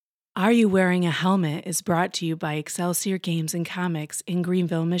Are You Wearing a Helmet is brought to you by Excelsior Games and Comics in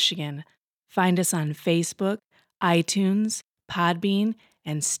Greenville, Michigan. Find us on Facebook, iTunes, Podbean,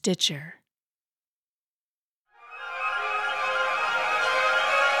 and Stitcher.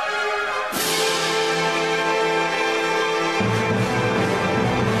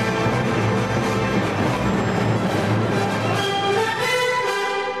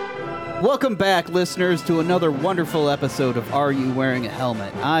 Welcome back, listeners, to another wonderful episode of Are You Wearing a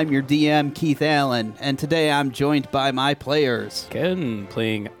Helmet? I'm your DM, Keith Allen, and today I'm joined by my players. Ken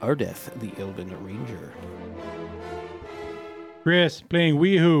playing Ardeth, the Elven Ranger. Chris playing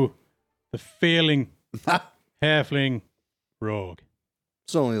Weehoo, the failing halfling rogue.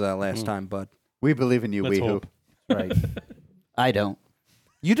 It's only that last time, bud. We believe in you, Let's Weehoo. hope. Right. I don't.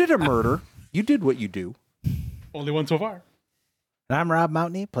 You did a murder. You did what you do. Only one so far. And I'm Rob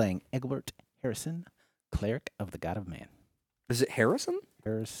Mountney playing Egbert Harrison, Cleric of the God of Man. Is it Harrison?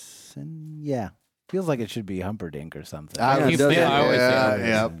 Harrison, yeah. Feels like it should be Humperdinck or something. Yeah, it does. I always say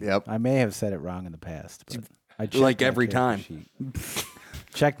yeah, yep. I may have said it wrong in the past, but I checked Like my every character time. sheet.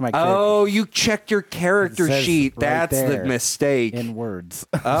 Checked my character Oh, you checked your character It says sheet. right That's the there mistake. in words.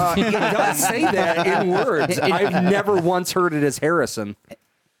 It does say that in words. I've never once heard it as Harrison.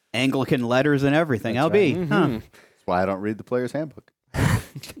 Anglican letters and everything. That's I'll be. right. Huh. That's why I don't read the player's handbook.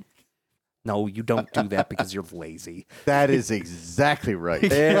 No, you don't do that because you're lazy. That is exactly right.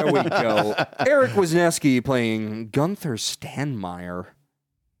 There we go. Eric Wisniewski playing Gunther Stanmeyer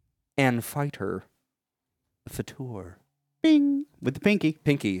and fighter Fatur. Bing. With the pinky.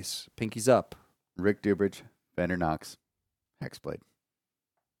 Pinkies up. Rick Dubridge, Vander Knox, Hexblade.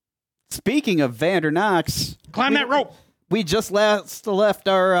 Speaking of Vander Knox, Climb that rope. we just left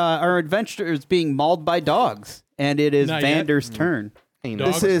our adventurers being mauled by dogs, and it is Not yet. Vander's turn.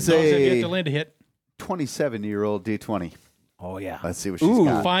 Dogs, is dogs have yet a- to land a hit. 27-year-old D20. Oh, yeah. Let's see what she's Ooh,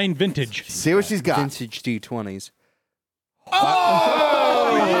 got. Fine vintage. See what she's got. Vintage D20s.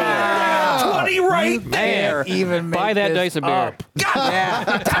 Oh, yeah. 20 right there. Even Buy that dice a bear.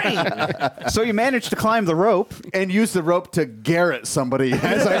 So you managed to climb the rope. And use the rope to garrote somebody.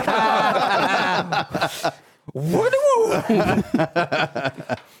 As I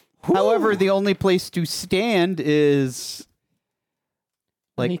However, the only place to stand is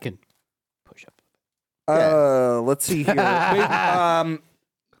He can push up. Let's see here. Wait,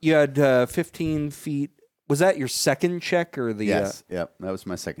 you had 15 feet. Was that your second check or the? yes. Yep. That was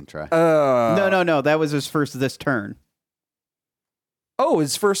my second try. No. That was his first this turn. Oh,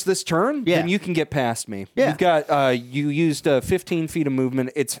 his first this turn? Yeah. Then you can get past me. Yeah. You've got. You used 15 feet of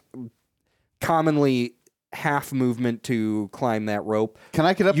movement. It's commonly half movement to climb that rope. Can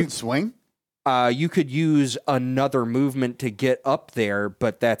I get up and swing? You could use another movement to get up there,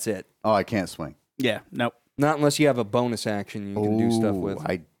 but that's it. Oh, I can't swing. Yeah. Nope. Not unless you have a bonus action you can do stuff with.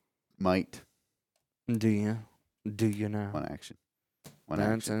 I might. Do you? Do you now? One action. One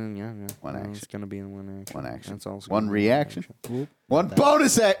That's, action. yeah. One It's action. going to be in one action. One action. That's also One gonna be reaction. action. One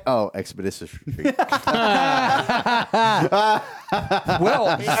bonus act. Oh, expeditious retreat. Well,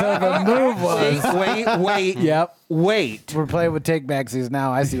 So the move was... wait. Yep. Wait. We're playing with take backsies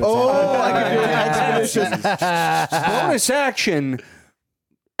now. I see what's Oh, I happening. can do an expeditious. Bonus action,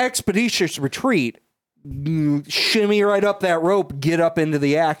 expeditious retreat. Shimmy right up that rope, get up into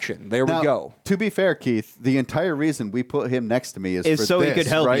the action. There we Now, go. To be fair, Keith, the entire reason we put him next to me is for so he this, could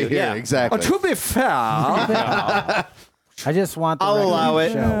help right you, here. yeah. Exactly. To be fair, I just want the I'll record allow to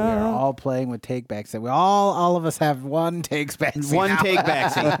it. show we are all playing with take backs. And we all of us have one takes back. One take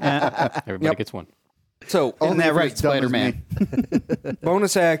backseat. Everybody gets one. so Isn't Only that if right, you're as dumb as Spider-Man?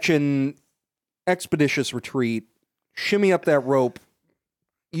 bonus action, expeditious retreat, shimmy up that rope,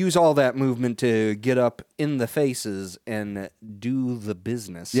 use all that movement to get up in the faces and do the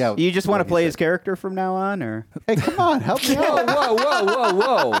business. Yeah. You just want to what play he his character from now on, or Hey, come on, help me Whoa, out.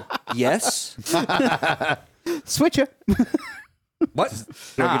 whoa. Yes? switch it? What?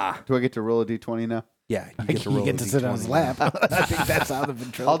 Do I get to roll a d20 now? Yeah, you get to roll You get a to sit on his D20. lap. I think that's how the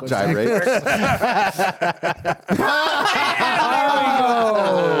I'll ventriloquist. gyrate.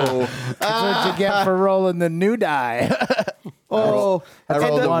 Oh, That's what you get for rolling the new die. Oh, I That's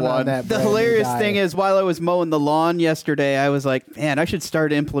rolled the a one on one. that the brand new hilarious die. thing is, while I was mowing the lawn yesterday, I was like, man, I should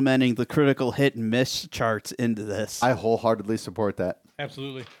start implementing the critical hit and miss charts into this. I wholeheartedly support that.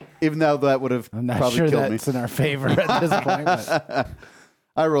 Absolutely. Even though that would have I'm not probably sure killed me. that's in our favor at this point. But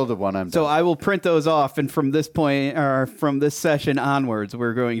I rolled a one. I'm So done. I will print those off, and from this point, or from this session onwards,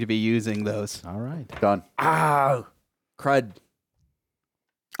 we're going to be using those. all right. Done. crud.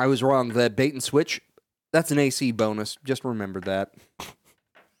 I was wrong. The bait and switch, that's an AC bonus. Just remember that.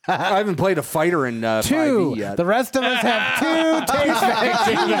 I haven't played a fighter in 2. 5e yet. The rest of us have 2 taste facts.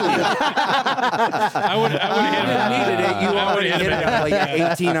 I would have Needed it. You already hit it at like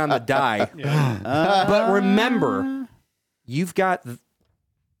 18 on the die. But remember, you've got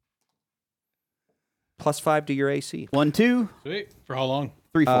 +5 to your AC. 1, 2, Sweet. For how long?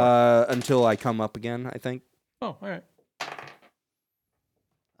 3, 4. Until I come up again, I think. Oh, all right.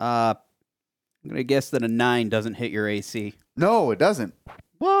 I'm gonna guess that a 9 doesn't hit your AC. No, it doesn't.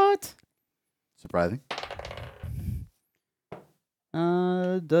 What? Surprising.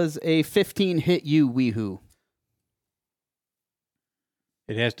 Does a 15 hit you, Weehoo?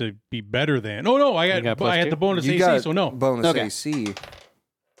 It has to be better than. Oh no, I You got plus had 2? the bonus You AC, got so no. bonus Okay. AC.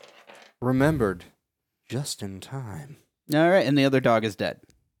 Remembered just in time. All right, and the other dog is dead.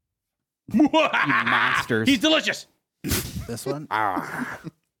 You monsters. He's delicious. This one? No.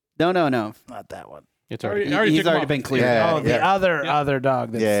 Not that one. It's Already- already. He's took him already off. been cleared. Yeah. Oh, the other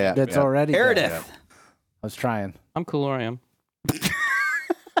dog that's, that's already Meredith. dead. I was trying. I'm cool where I am.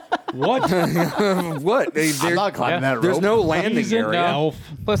 What? What? I'm not climbing that rope. There's no landing He's an area. elf.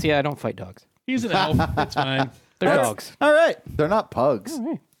 Plus, yeah, I don't fight dogs. He's an elf. That's fine. They're dogs. All right, They're not pugs. All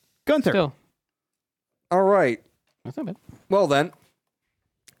right. Gunther. Still, All right. that's not bad. Well then,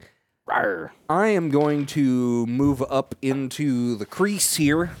 Rawr. I am going to move up into the crease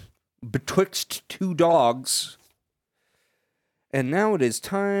here betwixt 2 dogs. And now it is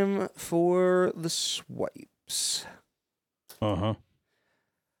time for the swipes. Uh-huh.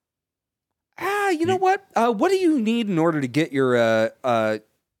 You know what? What do you need in order to get your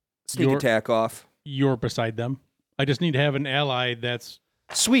sneak Your- attack off? You're beside them. I just need to have an ally that's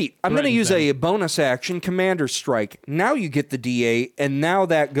Sweet. I'm going to Threatens use them. a bonus action, Commander Strike. Now you get the D8, and now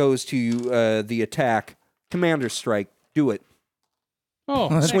that goes to the attack. Commander Strike. Do it.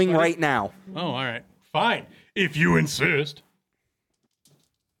 Swing thanks, right now. buddy. Oh, all right. Fine. If you insist.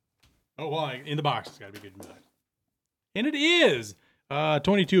 Oh, well, in the box. It's got to be good. And it is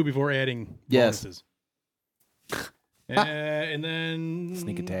 22 before adding Yes. bonuses. And then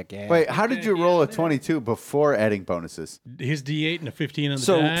Sneak attack, yeah. Wait, how did you roll a 22 before adding bonuses? his D8 and a 15 on the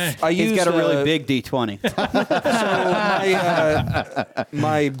So die. I He's used got a really big D20.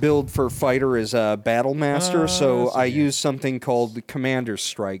 my build for fighter is a battle master, so so I use something called Commander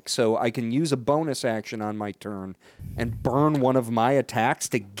Strike. So I can use a bonus action on my turn and burn one of my attacks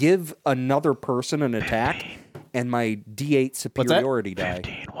to give another person an attack and my D8 superiority die.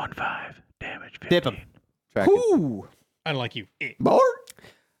 15 damage. 15. Dip him. Track it. Ooh. I don't like you. More?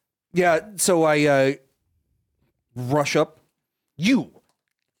 Yeah, so I rush up. You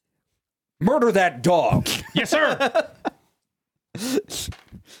murder that dog. Yes, sir.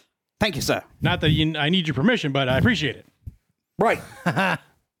 Thank you, sir. Not that I need your permission, but I appreciate it. Right.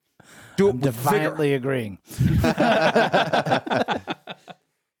 Do it with vigor. Defiantly agreeing.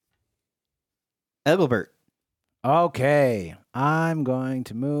 Engelbert. Okay. I'm going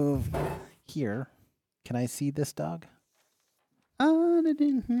to move here. Can I see this dog? I'll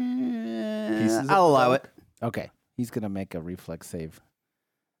allow it. Okay. He's going to make a reflex save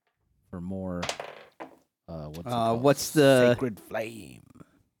for more. What's it called? What's the- Sacred Flame?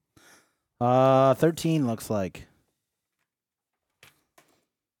 13 looks like.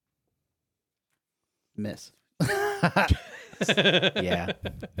 Miss. Yeah,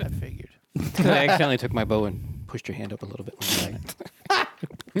 I figured. I accidentally took my bow and pushed your hand up a little bit.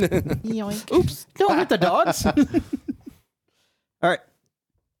 Oops. Don't hit the dogs. All right.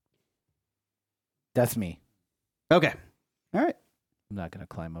 That's me. Okay. All right. I'm not going to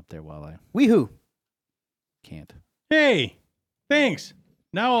climb up there while I Weehoo. can't. Hey, thanks.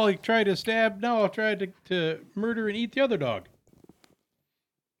 Now I'll try to stab. Now I'll try to murder and eat the other dog.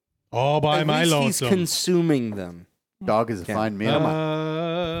 All by At my least lonesome. he's consuming them. Dog is a fine meal.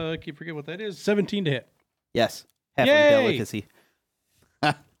 I keep forgetting what that is. 17 to hit. Yes. Halfling Yay! delicacy.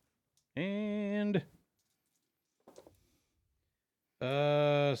 And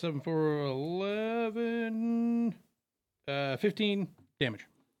 7 for 11. 15 damage.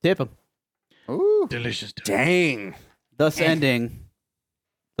 Tip him. Ooh. Delicious. Dang. Thus ending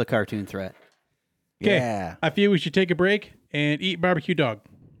the cartoon threat. Okay. Yeah. I feel we should take a break and eat barbecue dog.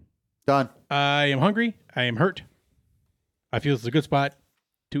 Done. I am hungry. I am hurt. I feel it's a good spot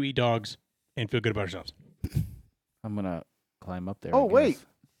to eat dogs and feel good about ourselves. I'm going to climb up there. Oh, I wait. guess.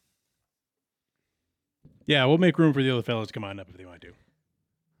 Yeah, we'll make room for the other fellas to come on up if they want to.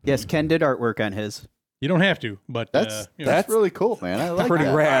 Yes, Ken did artwork on his. You don't have to, but That's you know. that's really cool, man. I like Pretty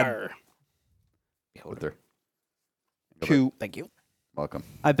that. rad. With her. Two. Thank you. Welcome.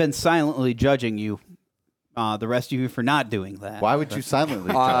 I've been silently judging you, the rest of you, for not doing that. Why would you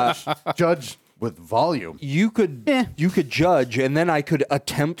silently Uh, judge? Judge With volume. You could judge, and then I could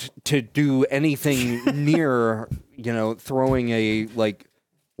attempt to do anything near, throwing a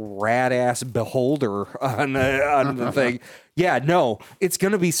rad ass beholder on the thing. Yeah, no, it's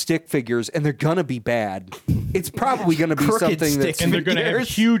gonna be stick figures, and they're gonna be bad. It's probably gonna be something that's And they're going to have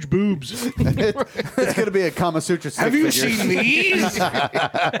huge boobs. It's going to be a Kama Sutra stick Have you figure. seen these?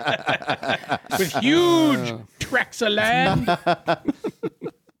 With huge tracts of land.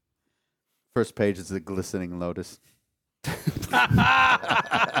 First page is the glistening lotus.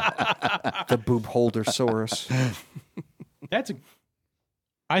 The boob holder saurus.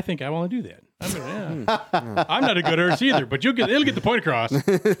 I think I want to do that. I'm not a good nurse either, but it'll get the point across.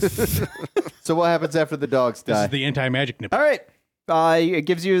 This So what happens after the dogs die? is the anti-magic nipple. All right. It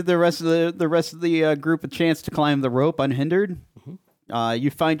gives you the rest of the group a chance to climb the rope unhindered.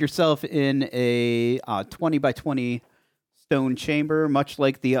 You find yourself in a 20 by 20 stone chamber, much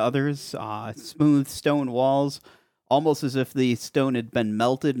like the others. Smooth stone walls, almost as if the stone had been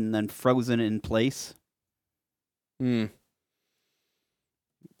melted and then frozen in place.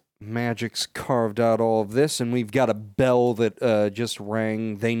 Magic's carved out all of this, and we've got a bell that just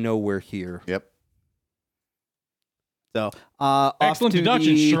rang. They know we're here. Yep. So, Excellent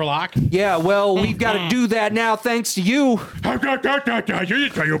deduction, Sherlock. Yeah, well, we've got to do that now, thanks to you. You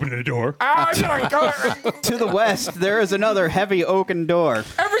try opening the door. to the west, there is another heavy oaken door.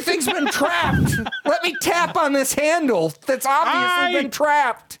 Everything's been trapped. Let me tap on this handle that's obviously been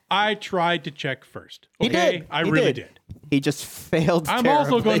trapped. I tried to check first. He Okay, did. I He really did. did. He just failed. I'm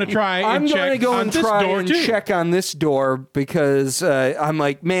also going to try I'm and going to check go on and this try door and too. check on this door because I'm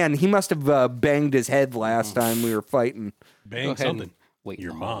like, man, he must have banged his head last time we were fighting. Go Bang ahead something. and wait.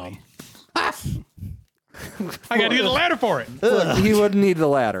 Your in the mom. hallway. I got to get a ladder for it. Look, he wouldn't need the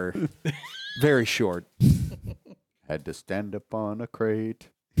ladder. Very short. Had to stand up on a crate.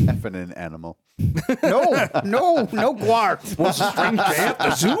 Effing an animal. no guark. What's the strange day at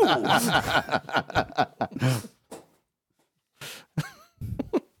the zoo?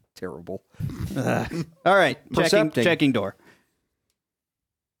 Terrible. All right, Percepting. checking door.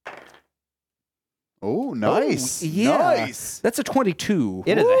 Oh, nice. yeah. Nice. That's a 22.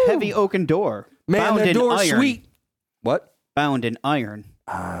 It is a heavy oaken door. Man, bound that in door's iron. sweet. What? Bound in iron.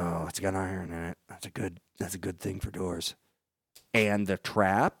 Oh, it's got iron in it. That's a good thing for doors. And the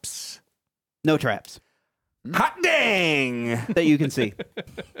traps? No traps Hot dang! that you can see.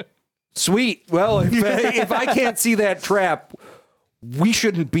 Sweet. Well, if I can't see that trap, we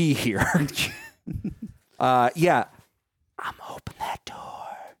shouldn't be here. Yeah. I'm open that door.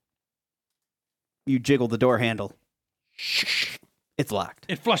 You jiggle the door handle. It's locked.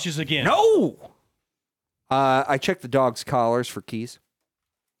 It flushes again. No! I checked the dog's collars for keys.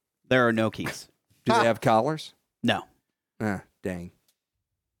 There are no keys. Do they have collars? No. Dang.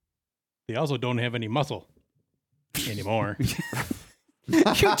 They also don't have any muscle anymore. You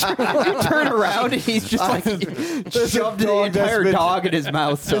turn around and he's just like shoved the dog that's entire been- dog in his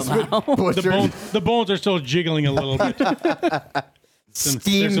mouth somehow. The bones are still jiggling a little bit.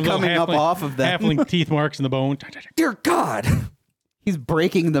 Steam There's some little coming up off of them. halfling teeth marks in the bone. Dear God. He's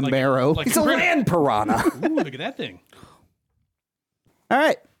breaking the marrow. like It's a land piranha. Ooh, look at that thing. All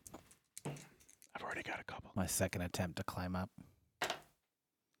right. I've already got a couple. My second attempt to climb up.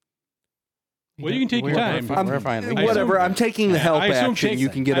 Well, you can take your time. We're fine. We can- Whatever. I'm taking the help I assume action. You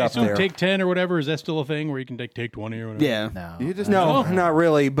can get I up assume there. take 10 or whatever. Is that still a thing where you can take 20 or whatever? Yeah. No. You just No, not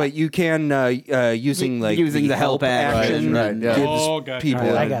really. But you can using the help action. Right, yeah. gives Oh, gotcha. people All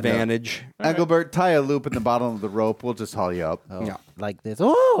right, I an got that. advantage. Engelbert, tie a loop in the bottom of the rope. We'll just haul you up. Oh, Yeah. like this.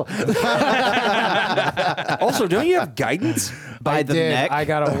 Oh! Also, don't you have guidance? By the Did. neck. I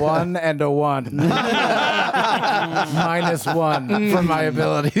got a 1 and a 1. -1 for my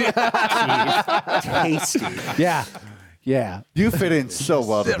ability. Tasty. Yeah. Yeah. You fit in so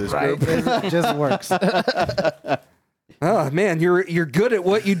well to this Right. group. It just works. Oh man, you're good at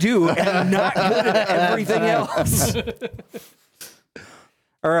what you do and not good at everything else.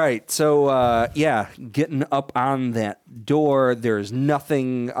 All right, so yeah, getting up on that door. There's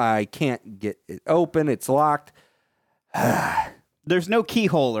nothing. I can't get it open. It's locked. There's no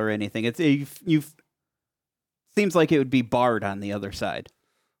keyhole or anything. It's you've seems like it would be barred on the other side.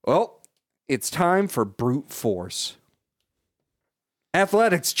 Well, it's time for brute force.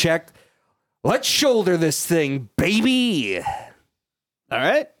 Athletics check. Let's shoulder this thing, baby. All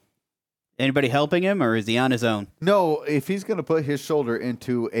right. Anybody helping him, or is he on his own? No, if he's going to put his shoulder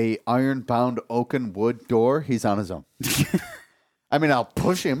into a iron-bound oaken wood door, he's on his own. I mean, I'll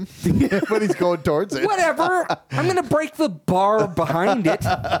push him, but he's going towards it. Whatever. I'm going to break the bar behind it.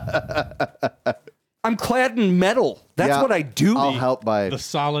 I'm clad in metal. That's Yeah, what I do. I'll help by. The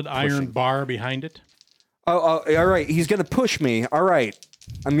solid iron bar behind it. Oh, all right. He's going to push me. All right.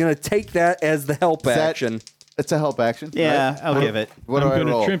 I'm going to take that as the help action. It's a help action. Yeah, right? I'll give it. What I'm do I going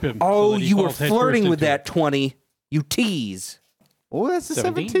to roll? trim him. Oh, so that he you were falls head flirting first with into that 20. You tease. Oh, that's a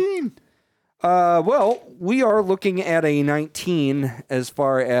 17. 17. Well, we are looking at a 19 as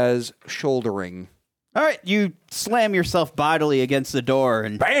far as shouldering. All right, you slam yourself bodily against the door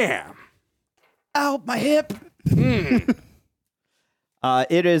and Bam! ow, my hip.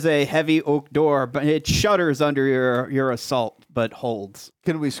 It is a heavy oak door, but it shudders under your assault, but holds.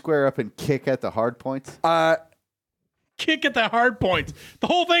 Can we square up and kick at the hard points? Kick at the hard points. The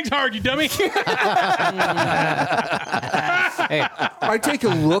whole thing's hard, you dummy. I take a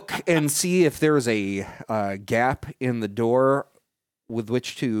look and see if there's a gap in the door with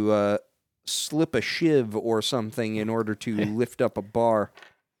which to slip a shiv or something in order to lift up a bar.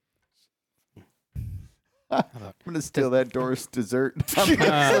 I'm going to steal that door's dessert.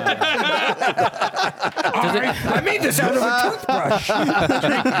 I made this out of a toothbrush. Roll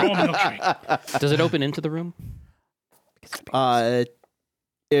a milkshake. Does it open into the room?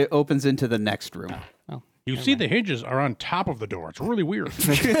 It opens into the next room. You see the hinges are on top of the door. It's really weird.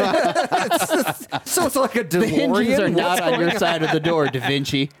 So it's like a DeLorean. The hinges are not What's on your going side of the door, Da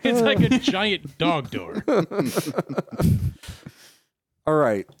Vinci. It's like a giant dog door. All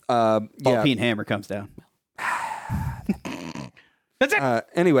right. Ball Yeah. peen hammer comes down. That's it.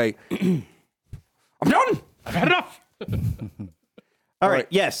 Anyway, I'm done. I've had enough. All right.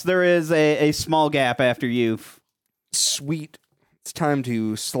 Yes, there is a small gap after you. Sweet. It's time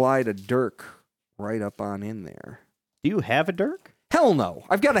to slide a dirk right up on in there. Do you have a dirk? Hell no.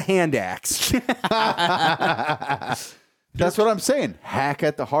 I've got a hand axe. That's what I'm saying. Hack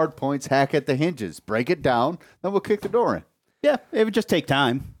at the hard points, hack at the hinges. Break it down, then we'll kick the door in. Yeah, it would just take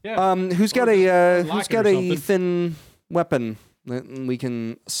time. Yeah. Who's got lock a it or something. thin weapon that we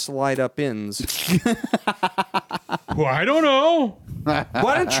can slide up ins? Well, I don't know. Why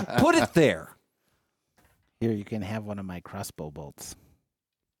don't you put it there? Here, you can have one of my crossbow bolts.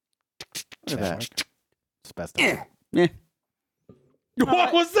 Look at that. It's best. Yeah.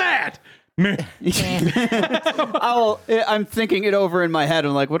 What was that? Meh. I'm thinking it over in my head.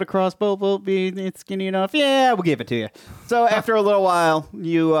 I'm like, would a crossbow bolt be skinny enough? Yeah, we'll give it to you. So after a little while,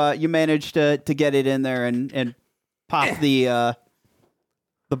 you manage to get it in there and pop the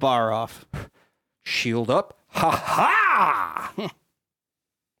bar off. Shield up. Ha ha!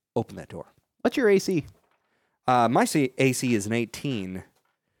 Open that door. What's your AC? My AC is an 18.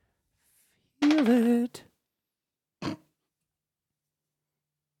 Feel it.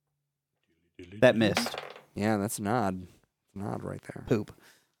 That missed. Yeah, that's a nod. Nod right there. Poop.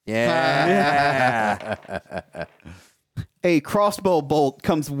 Yeah. A crossbow bolt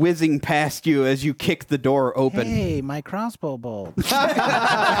comes whizzing past you as you kick the door open. Hey, my crossbow bolt. Bam!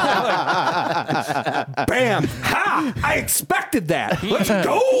 Ha! I expected that. Let's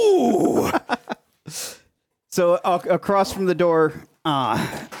go. So across from the door,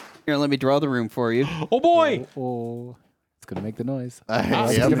 here, let me draw the room for you. Oh boy! Oh, it's gonna make the noise. Yep.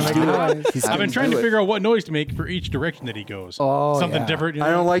 Gonna make the noise. I've been trying to figure out what noise to make for each direction that he goes. Oh, Something yeah. different. You I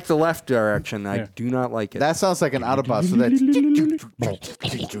know? don't like the left direction. I Yeah. do not like it. That sounds like an Autobot. So that's.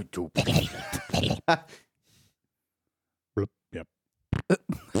 Yep.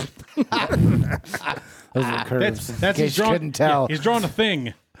 Those are curves. That's In he's case you drawing. couldn't tell. Yeah, he's drawing a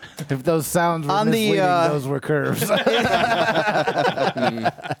thing. If those sounds were On the, misleading, those were curves.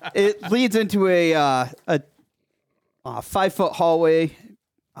 It leads into a 5-foot hallway.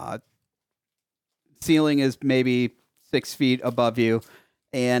 Ceiling is maybe 6 feet above you.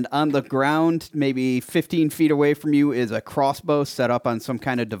 And on the ground, maybe 15 feet away from you, is a crossbow set up on some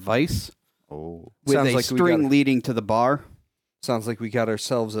kind of device Oh. with Sounds a like we string got leading to the bar. Sounds like we got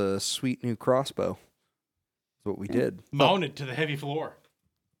ourselves a sweet new crossbow. That's what we did. Mounted to the heavy floor.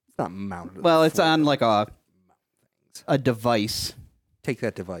 It's not mounted. to the Well, it's floor. on like a device. Take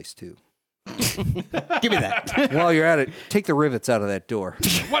that device too. Give me that. While you're at it, take the rivets out of that door.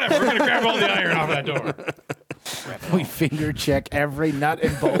 Whatever. We're gonna grab all the iron off that door. We finger check every nut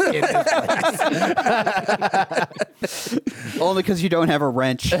and bolt in this place. Only because you don't have a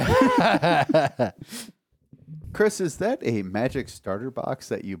wrench. Chris, is that a magic starter box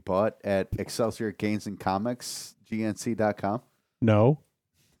that you bought at Excelsior Games and Comics, GNC.com? No,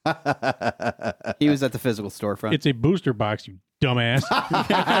 He was at the physical storefront. it's a booster box. You dumbass.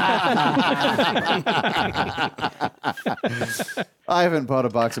 I haven't bought a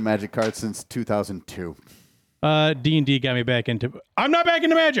box of magic cards since 2002. D&D got me back into. I'm not back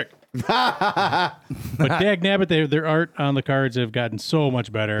into magic. But dagnabbit, their art on the cards have gotten so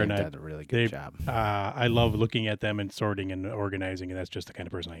much better, They've and done a really good job. I love looking at them and sorting and organizing, and that's just the kind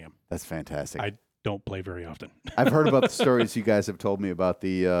of person I am. That's fantastic. I don't play very often. I've heard about the stories you guys have told me about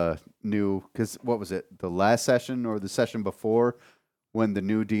the new, because what was it, the last session or the session before when the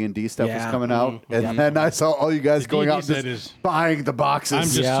new D&D stuff was Yeah. coming out? And then I saw all you guys going D&D out set just buying the boxes. I'm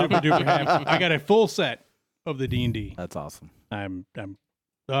just super duper happy. I got a full set of the D&D. That's awesome. They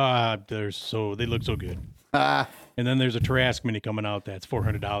look so good. And then there's a Tarrasque mini coming out that's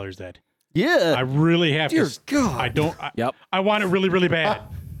 $400 that Yeah. I really have Dear to. God. I don't. Yep. I want it really, really bad.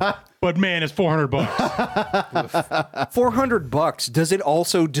 But man, it's $400. $400. Does it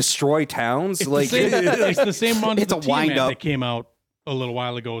also destroy towns? It's the same one. It's a wind-up. that came out a little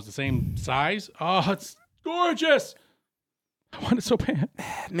while ago. It's the same size. Oh, it's gorgeous. I want it so bad.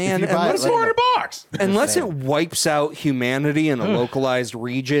 man, If you buy unless, it, let me unless it wipes out humanity in a localized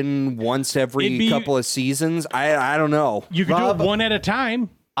region once every It'd be- couple of seasons, I don't know. You can Rob- do it one at a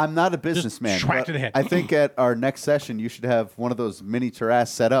time. I'm not a businessman. track but to the head. I think at our next session, you should have one of those mini Tarrasques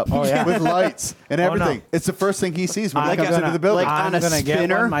set up yeah. with lights and no. everything. It's the first thing he sees when he I'm comes gonna- into the building. like- on I'm a going to get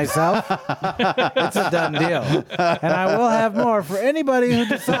spinner? one myself. It's a done deal. And I will have more for anybody who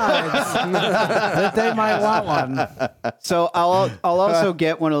decides that they might want one. So I'll also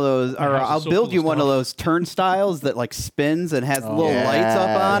get one of those, or house is I'll so build full you of one of stuff. those turnstiles that like spins and has little yeah, lights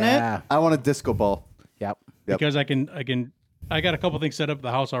up on it. Yeah. I want a disco ball. Yep. Yep. Because I got a couple things set up at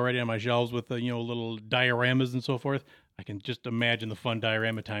the house already on my shelves with little dioramas and so forth. I can just imagine the fun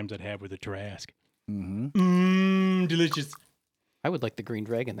diorama times I'd have with a Tarrasque. Delicious. I would like the Green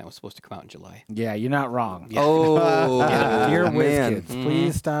Dragon that was supposed to come out in July. Yeah, you're not wrong. Oh, Dear man. WizKids,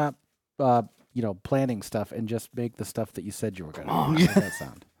 please stop, planning stuff and just make the stuff that you said you were going to. How does that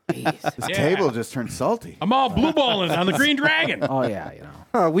sound? This table just turned salty. I'm all blue balling on the Green Dragon. Oh,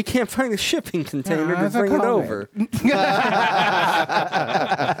 yeah, We can't find a shipping container to it's a bring it COVID. over.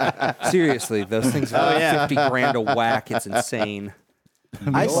 Seriously, those things are $50,000 a whack. It's insane.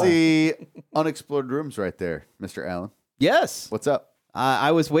 I see unexplored rooms right there, Mr. Allen. Yes. What's up?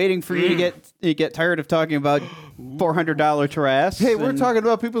 I was waiting for you to get tired of talking about $400 Tarrasques. Hey, we're and- talking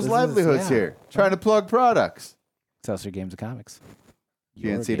about people's livelihoods here. Trying to plug products. Excelsior Games and Comics.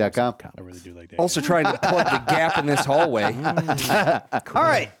 Your GNC.com. games and I comics. really do like that. Also trying to plug the gap in this hallway. All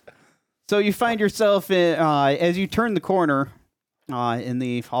right. So you find yourself in, as you turn the corner in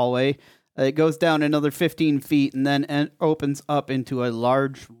the hallway, it goes down another 15 feet and then opens up into a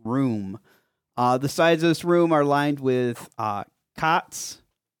large room. The sides of this room are lined with cots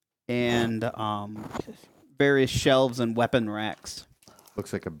and various shelves and weapon racks.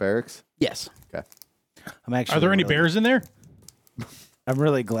 Looks like a barracks. Yes. Okay. I'm actually Are there any really- bears in there? I'm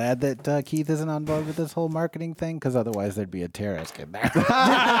really glad that Keith isn't on board with this whole marketing thing, because otherwise there'd be a Tarrasque in there.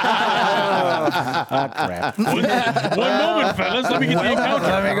 Crap. One moment, fellas. Let me get the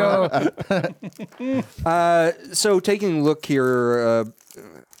encounter. Let me go. So taking a look here,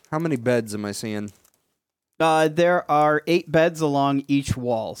 how many beds am I seeing? There are 8 beds along each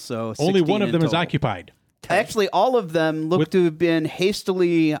wall, so Only 16 one of in them is total. occupied Actually, all of them look to have been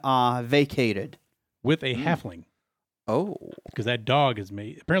hastily vacated. with a halfling. Oh. Because that dog is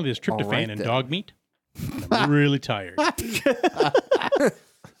made. Apparently, there's tryptophan right, in then. dog meat. And I'm really tired. So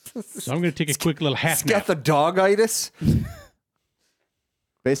I'm going to take a quick little half Got nap. the dogitis?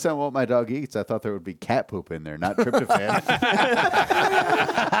 Based on what my dog eats, I thought there would be cat poop in there, not tryptophan.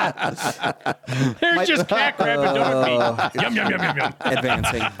 There's just cat crap and dog meat. Yum, yum, yum, yum, yum.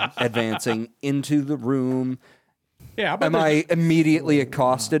 Advancing into the room. Yeah, I bet Am I immediately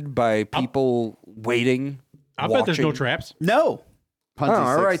accosted by people waiting? I bet there's no watching? traps. No. Oh,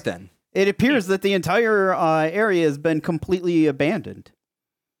 all right then. It appears that the entire area has been completely abandoned.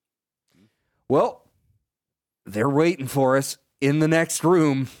 Well, they're waiting for us in the next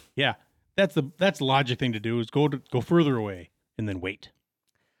room. Yeah, that's the logic thing to do is go further away and then wait.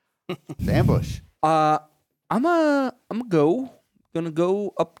 It's ambush. I'm gonna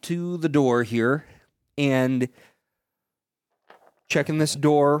go up to the door here and checking this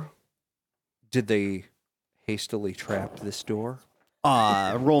door. Did they hastily trap this door?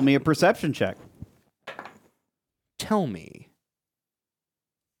 Roll me a perception check. Tell me,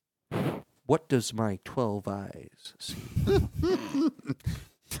 what does my 12 eyes see?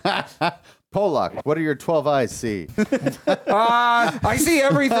 Pollock, what do your 12 eyes see? I see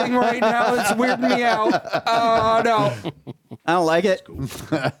everything right now. It's weirding me out. Oh, no. I don't like it.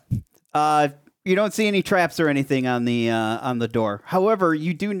 You don't see any traps or anything on the door. However,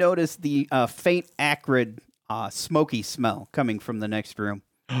 you do notice the faint, acrid, smoky smell coming from the next room.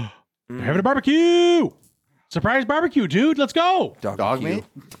 We're having a barbecue. Surprise barbecue, dude. Let's go. Dog meat?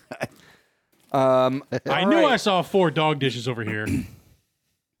 I knew I saw 4 dog dishes over here.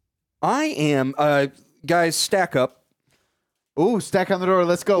 I am. Guys, stack up. Ooh, stack on the door.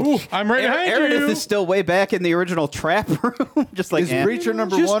 Let's go. Ooh, I'm right behind Meredith you. is still way back in the original trap room. Just like, Is breacher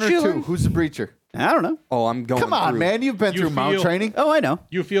number Just 1 or chilling. 2? Who's the breacher? I don't know. Oh, I'm going. Come on, through. man. You've been You through mount feel- training. Oh, I know.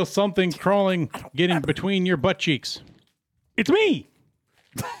 You feel something crawling, getting between your butt cheeks. It's me.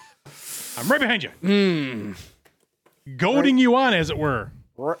 I'm right behind you. Goading you on, as it were.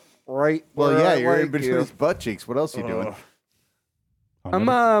 Right. Well, where yeah, I you're in like between you. his butt cheeks. What else are you doing?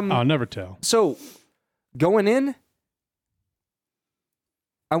 I'll never tell. So, going in,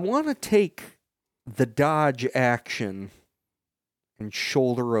 I want to take the dodge action and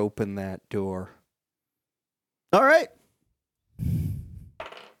shoulder open that door. All right.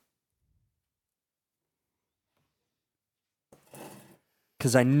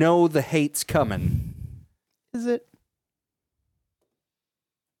 Because I know the hate's coming. Is it?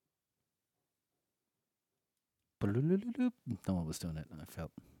 No one was doing it. I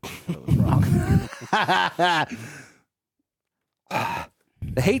felt it was wrong.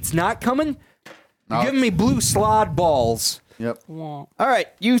 The hate's not coming? No. You're giving me blue slod balls. Yep. All right.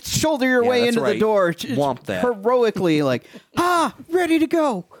 You shoulder your Yeah, way that's into the right. door. Womp that. Heroically, like, ready to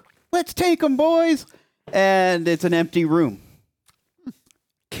go. Let's take them, boys. And it's an empty room.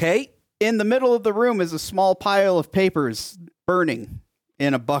 Okay. In the middle of the room is a small pile of papers burning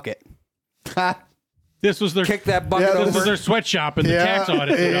in a bucket. This was their Kick that bucket Yeah, This over. was their sweatshop in the tax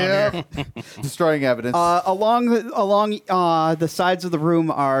audit down here. Destroying evidence. Along the sides of the room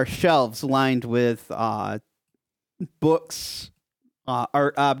are shelves lined with books,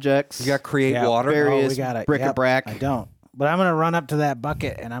 art objects. You got create Yeah. water. various we got it. bric-a-brac. I don't. But I'm gonna run up to that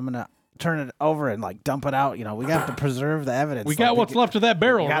bucket and I'm gonna turn it over and like dump it out. You know, we got to preserve the evidence. We Like, got what's left of that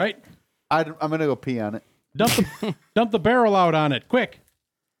barrel, got- right? I'm going to go pee on it. Dump the barrel out on it, quick.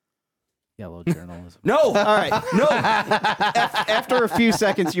 Yellow journalism. No. All right. No. After a few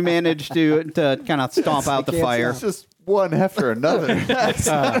seconds, you manage to kind of stomp out the fire. It's just one after another.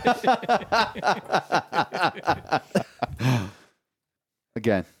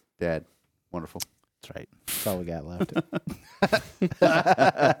 Again, Dad. Wonderful. That's right. That's all we got left.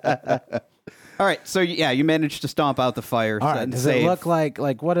 All right. So yeah, you managed to stomp out the fire. All right. and Does save. it look like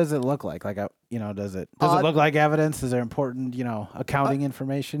what does it look like? Like does it look like evidence? Is there important accounting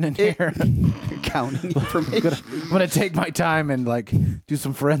information in here? accounting information? I'm gonna take my time and like do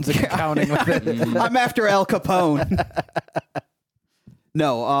some forensic accounting with it. I'm after Al Capone.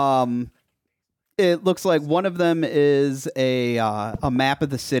 No, it looks like one of them is a map of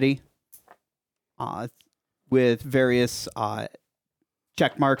the city, with various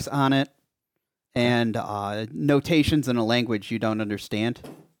check marks on it, and notations in a language you don't understand.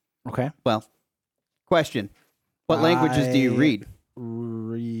 Okay. Well, question: what languages do you I- read?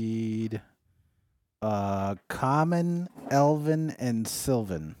 Read Common, Elven, and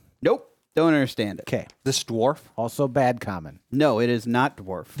Sylvan. Nope, don't understand it. Okay. This dwarf. Also bad common. No, it is not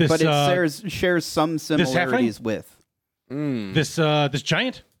dwarf, This, but it shares some halfling? similarities with. This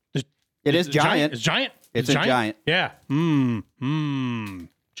giant. It is giant. It's giant. It's a giant. Yeah.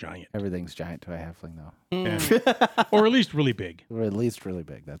 Giant. Everything's giant to a halfling though. Yeah. Or at least really big. Or at least really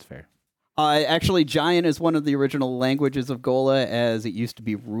big. That's fair. Actually, giant is one of the original languages of Gola, as it used to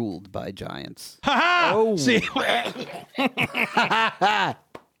be ruled by giants. Ha ha! Oh. See?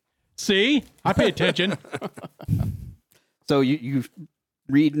 See? I pay attention. So you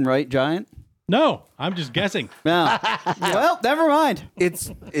read and write giant? No, I'm just guessing. No. Well, never mind.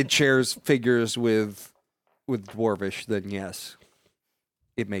 It shares figures with dwarvish. Then yes,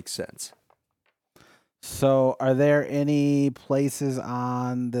 it makes sense. So, are there any places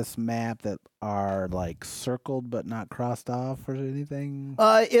on this map that are like circled but not crossed off or anything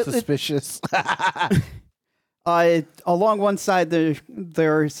suspicious? Along one side,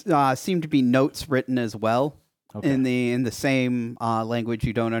 there seem to be notes written as well Okay. in the same language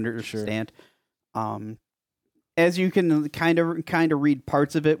you don't understand. As you can kind of read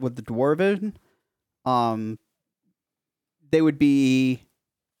parts of it with the dwarven, they would be,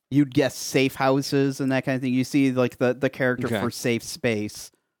 you'd guess, safe houses and that kind of thing. You see like the character Okay. for safe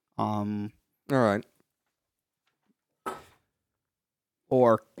space, All right.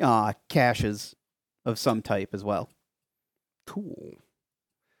 or caches of some type as well. Cool.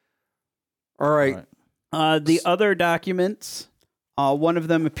 All right. The other documents, one of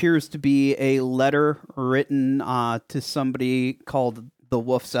them appears to be a letter written to somebody called the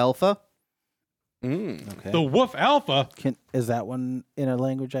Wolf's Alpha. Okay. The Wolf Alpha. Is that one in a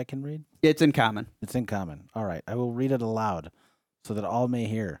language I can read? It's in common. It's in common. All right. I will read it aloud so that all may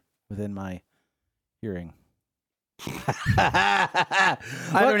hear within my hearing. I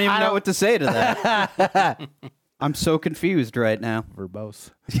don't even know what to say to that. I'm so confused right now. Verbose.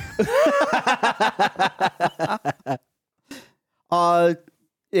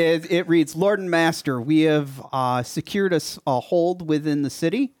 It reads, Lord and Master, we have secured a hold within the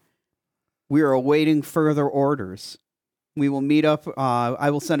city. We are awaiting further orders. We will meet up.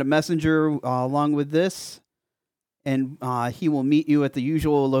 I will send a messenger along with this, and he will meet you at the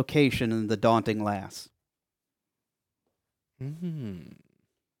usual location in the Daunting Lass. Mm-hmm.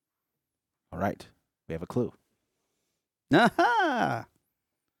 All right. We have a clue. Aha!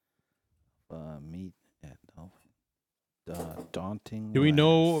 Meet at Daunting. Do we Lass.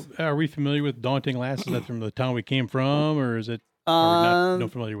 know? Are we familiar with Daunting Lass? Is that from the town we came from, or is it? Are we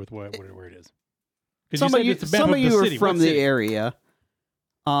not familiar with where it is? Some of you are from the area.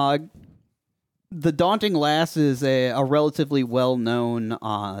 The Daunting Lass is a relatively well-known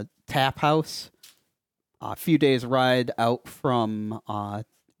tap house. A few days' ride out from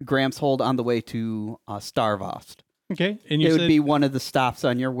Gramshold on the way to Starvost. Okay, and it would be one of the stops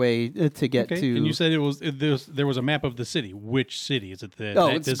on your way to get to. And you said there was a map of the city. Which city is it?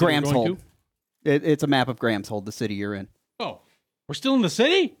 It's Gramshold. It's a map of Gramshold, the city you're in. Oh, we're still in the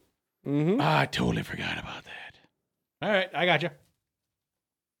city? Mm-hmm. I totally forgot about that. All right, I got you.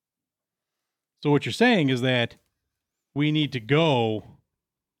 So what you're saying is that we need to go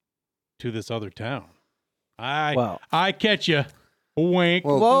to this other town. I catch you. Wink,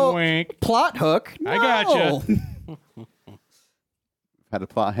 wink. Plot hook. No. I got you. Had a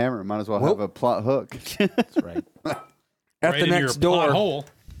plot hammer. Might as well have a plot hook. That's right. At the next door. Hole.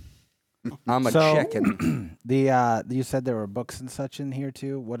 I'm checking. You said there were books and such in here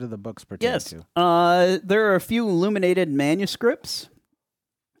too. What do the books pertain to? There are a few illuminated manuscripts.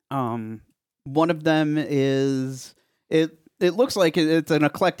 One of them is it looks like it's an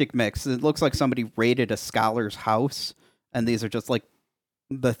eclectic mix. It looks like somebody raided a scholar's house, and these are just like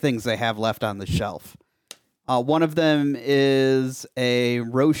the things they have left on the shelf. One of them is a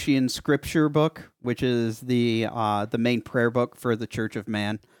Roshian scripture book, which is the main prayer book for the Church of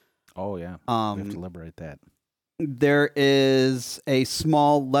Man. Oh, yeah. We have to liberate that. There is a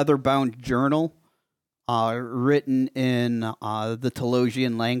small leather-bound journal written in the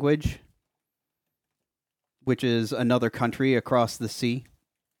Telosian language, which is another country across the sea.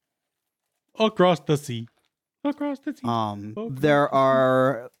 Across the sea. Across the sea. There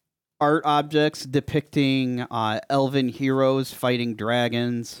are art objects depicting elven heroes fighting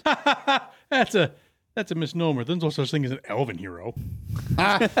dragons. That's a misnomer. There's no such thing as an elven hero.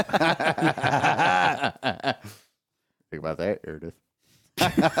 Think about that, Erdith.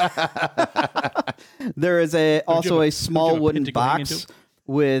 There is also a small wooden box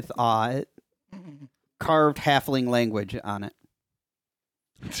with carved halfling language on it.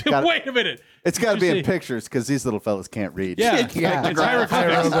 Wait a minute. It's got to be in pictures because these little fellas can't read. Yeah, it's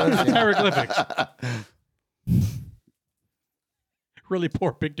hieroglyphics. Really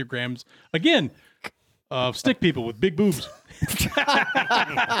poor pictograms. Again, of stick people with big boobs. Yes.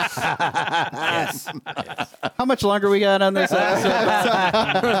 How much longer we got on this episode?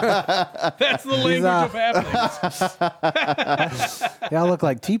 That's the language of halflings. They all look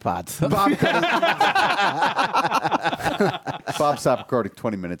like teapots. Bob stopped recording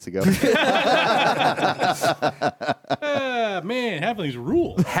 20 minutes ago. Man, halflings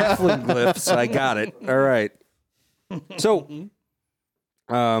rule. Halfling glyphs. I got it. All right. So,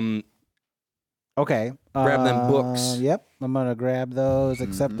 okay. Grab them books. Yep. I'm going to grab those,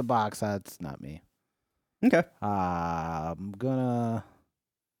 except the box. That's not me. Okay. I'm going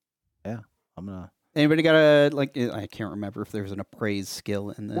to. Anybody got a, I can't remember if there's an appraise skill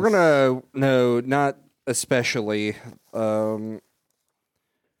in this. No, not especially.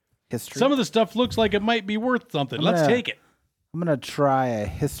 History. Some of the stuff looks like it might be worth something. Let's take it. I'm going to try a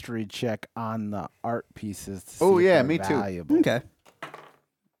history check on the art pieces. To see Oh, if yeah, they're me too. valuable. Okay.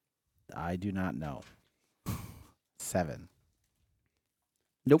 I do not know. 7.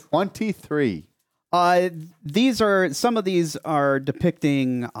 Nope. 23. Some of these are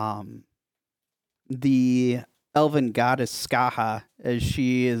depicting the elven goddess Skaha as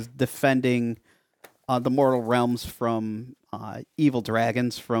she is defending the mortal realms from evil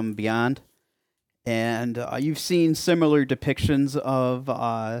dragons from beyond. And you've seen similar depictions of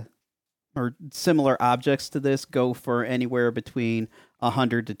or similar objects to this go for anywhere between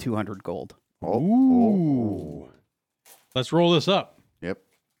 100 to 200 gold. Ooh. Let's roll this up. Yep.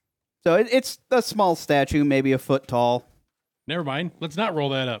 So it's a small statue, maybe a foot tall. Never mind. Let's not roll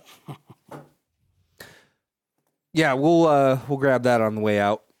that up. Yeah, we'll grab that on the way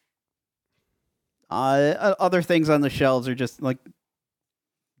out. Other things on the shelves are just like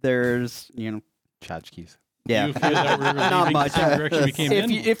there's Tchotchkes. Yeah. You feel that we're Not leaving much. the same direction we came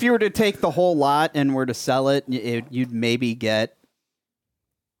in? If you were to take the whole lot and were to sell it, you'd maybe get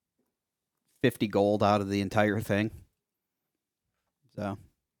 50 gold out of the entire thing. So,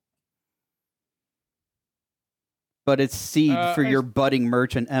 but it's seed for your budding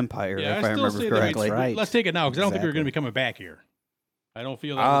merchant empire, Yeah, if I still remember say correctly. that Right. let's take it now because I don't think we're going to be coming back here. I don't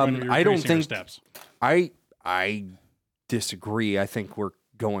feel that we're going to be I don't retracing our think- steps. I disagree. I think we're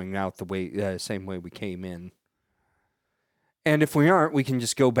going out the way same way we came in. And if we aren't, we can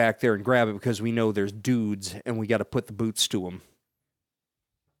just go back there and grab it because we know there's dudes and we got to put the boots to them.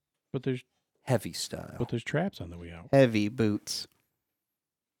 But there's Heavy style. traps on the way out. Heavy boots.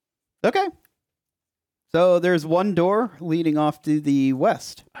 Okay. So there's one door leading off to the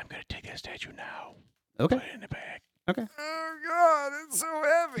west. I'm going to take that statue now. Okay. Put it in the bag. Okay. Oh God, it's so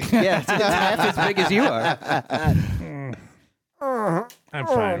heavy. Yeah, it's half as big as you are. I'm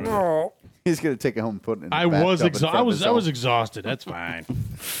fine with it. He's gonna take it home and put it in. The I was bathtub in front of his I was own. exhausted. That's fine.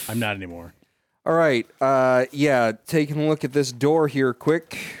 I'm not anymore. All right. Yeah, taking a look at this door here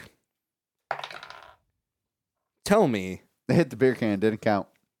quick. Tell me, They hit the beer can. Didn't count.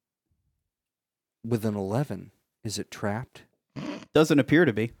 with an 11, is it trapped? Doesn't appear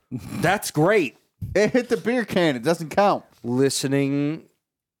to be. That's great. It hit the beer can. It doesn't count. Listening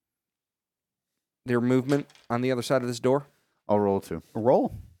their movement on the other side of this door? I'll roll 2.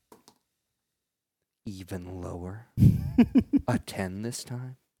 Roll. Even lower. A 10 this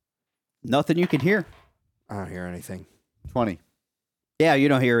time? Nothing you can hear. I don't hear anything. 20. Yeah, you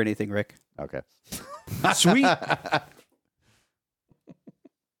don't hear anything, Rick. Okay. Sweet.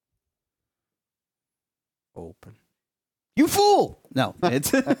 Open. You fool! No,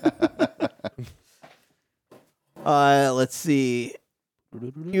 it's. Let's see.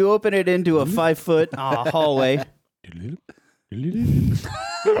 You open it into a 5-foot hallway.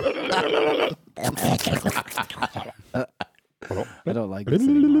 I don't like this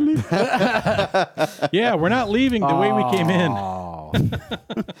anymore. Yeah, we're not leaving the way we came in. Oh.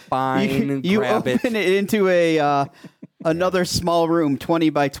 Fine. You grab open it. it into a another small room, 20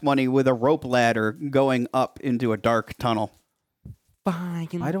 by 20, with a rope ladder going up into a dark tunnel. Fine.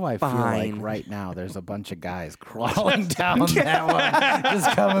 Why do I feel fine. like right now there's a bunch of guys crawling down that one,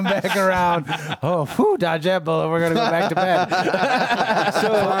 just coming back around? Oh, whew, dodge that bullet. We're gonna go back to bed.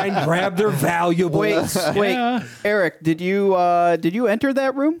 Fine. Grab their valuables. Wait, Yeah. Eric, did you enter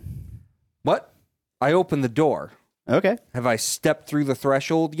that room? What? I opened the door. Okay. Have I stepped through the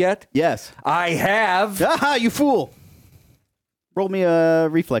threshold yet? Yes. I have. Aha, you fool! Roll me a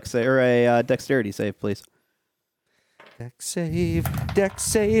reflex or a dexterity save, please. Dex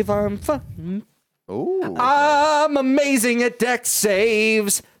save, I'm fun. Ooh. I'm amazing at dex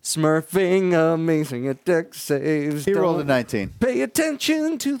saves. Smurfing, amazing at dex saves. He rolled a Don't 19. Pay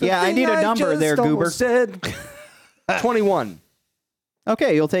attention to the Yeah, I thing need a number just there, Goober. almost said. 21.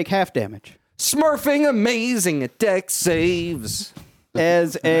 Okay, you'll take half damage. Smurfing, amazing at dex saves.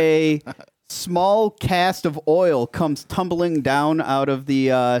 As a small cast of oil comes tumbling down out of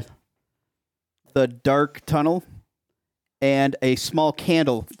the dark tunnel, and a small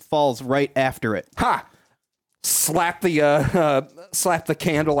candle falls right after it. Ha! Slap the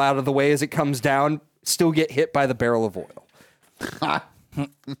candle out of the way as it comes down. Still get hit by the barrel of oil.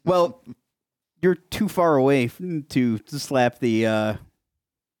 Well, you're too far away to slap the.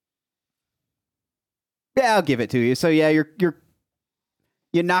 Yeah, I'll give it to you. So yeah, you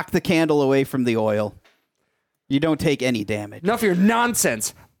knock the candle away from the oil. You don't take any damage. Enough of your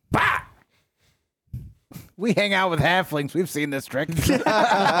nonsense. Bah! We hang out with halflings. We've seen this trick.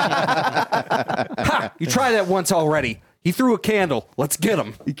 Ha! You tried that once already. He threw a candle. Let's get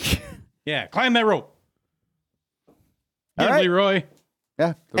him. Yeah, climb that rope. All Get him, right. Leroy.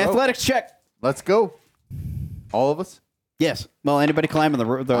 Yeah. the rope. Athletics check. Let's go. All of us? Yes. Well, anybody climbing the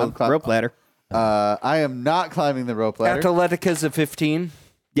I'm rope ladder? I am not climbing the rope ladder. Athletica's a 15.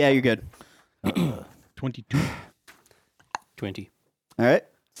 Yeah, you're good. 22. 20. All right.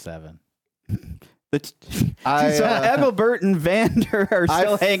 7. I, So Engelbert and Vander are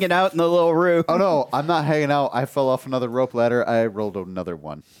still hanging out in the little room. oh no, I'm not hanging out. I fell off another rope ladder. I rolled another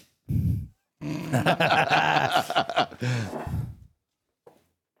one.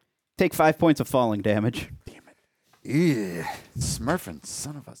 Take 5 points of falling damage. Yeah. Smurfing,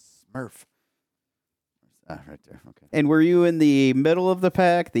 son of a smurf. Right there. Okay. And were you in the middle of the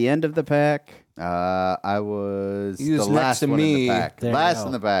pack, the end of the pack? I was He was the next last to one in the me. back. There you Last go.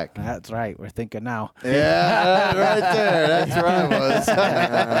 in the back. That's right. We're thinking now. Yeah, right there. That's where I was. All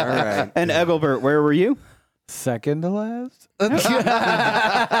right. And Engelbert, where were you? Second to last. All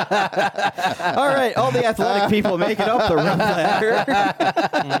right, all the athletic people making up the rope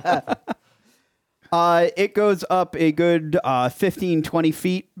ladder. It goes up a good 15, 20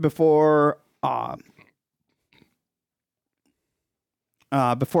 feet before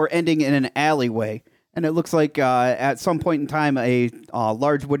ending in an alleyway. And it looks like at some point in time, a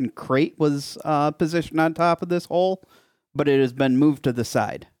large wooden crate was positioned on top of this hole, but it has been moved to the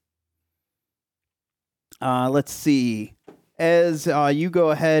side. Let's see. As you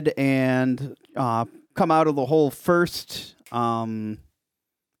go ahead and come out of the hole first,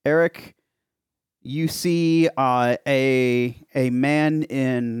 Eric, you see a man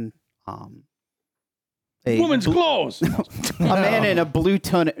in a Woman's clothes. a man in a blue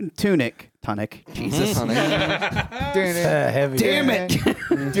tunic. Jesus. Heavy. Damn it.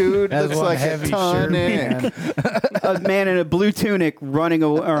 Dude, That's looks one like a heavy ton shirt, in man. A man in a blue tunic running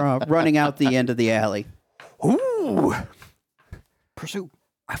out the end of the alley. Ooh. Pursue.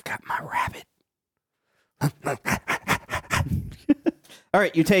 I've got my rabbit. All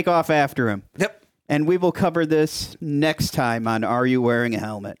right, you take off after him. Yep. And we will cover this next time on Are You Wearing a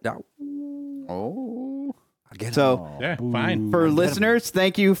Helmet? No. Oh. Again. So, Yeah, fine. for listeners,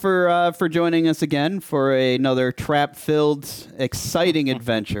 thank you for joining us again for another trap-filled, exciting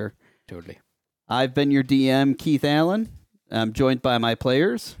adventure. Totally. I've been your DM, Keith Allen. I'm joined by my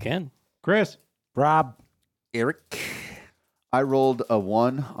players. Ken. Chris. Rob. Eric. I rolled a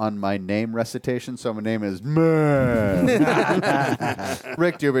 1 on my name recitation, so my name is Man.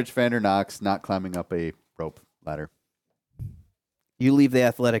 Rick Dubridge, Vander Knox, not climbing up a rope ladder. You leave the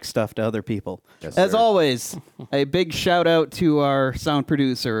athletic stuff to other people. Yes, As sir. always, a big shout out to our sound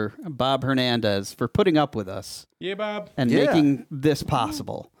producer, Bob Hernandez, for putting up with us Yeah, Bob. and Yeah. making this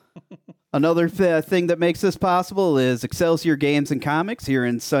possible. Another thing that makes this possible is Excelsior Games and Comics here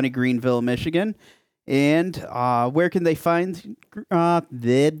in sunny Greenville, Michigan. And where can they find where can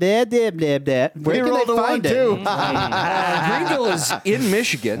they rolled a find 1 it? too. Greenville is in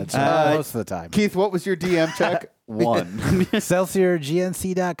Michigan. Most of the time. Keith, what was your DM check? 1.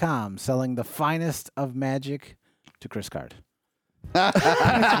 ExcelsiorGNC.com, selling the finest of magic to Chris Card.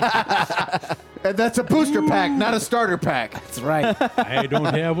 And that's a booster pack, not a starter pack. That's right. I don't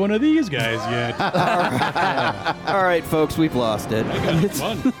have one of these guys yet. All right, folks, we've lost it. I got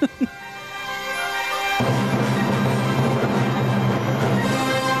fun.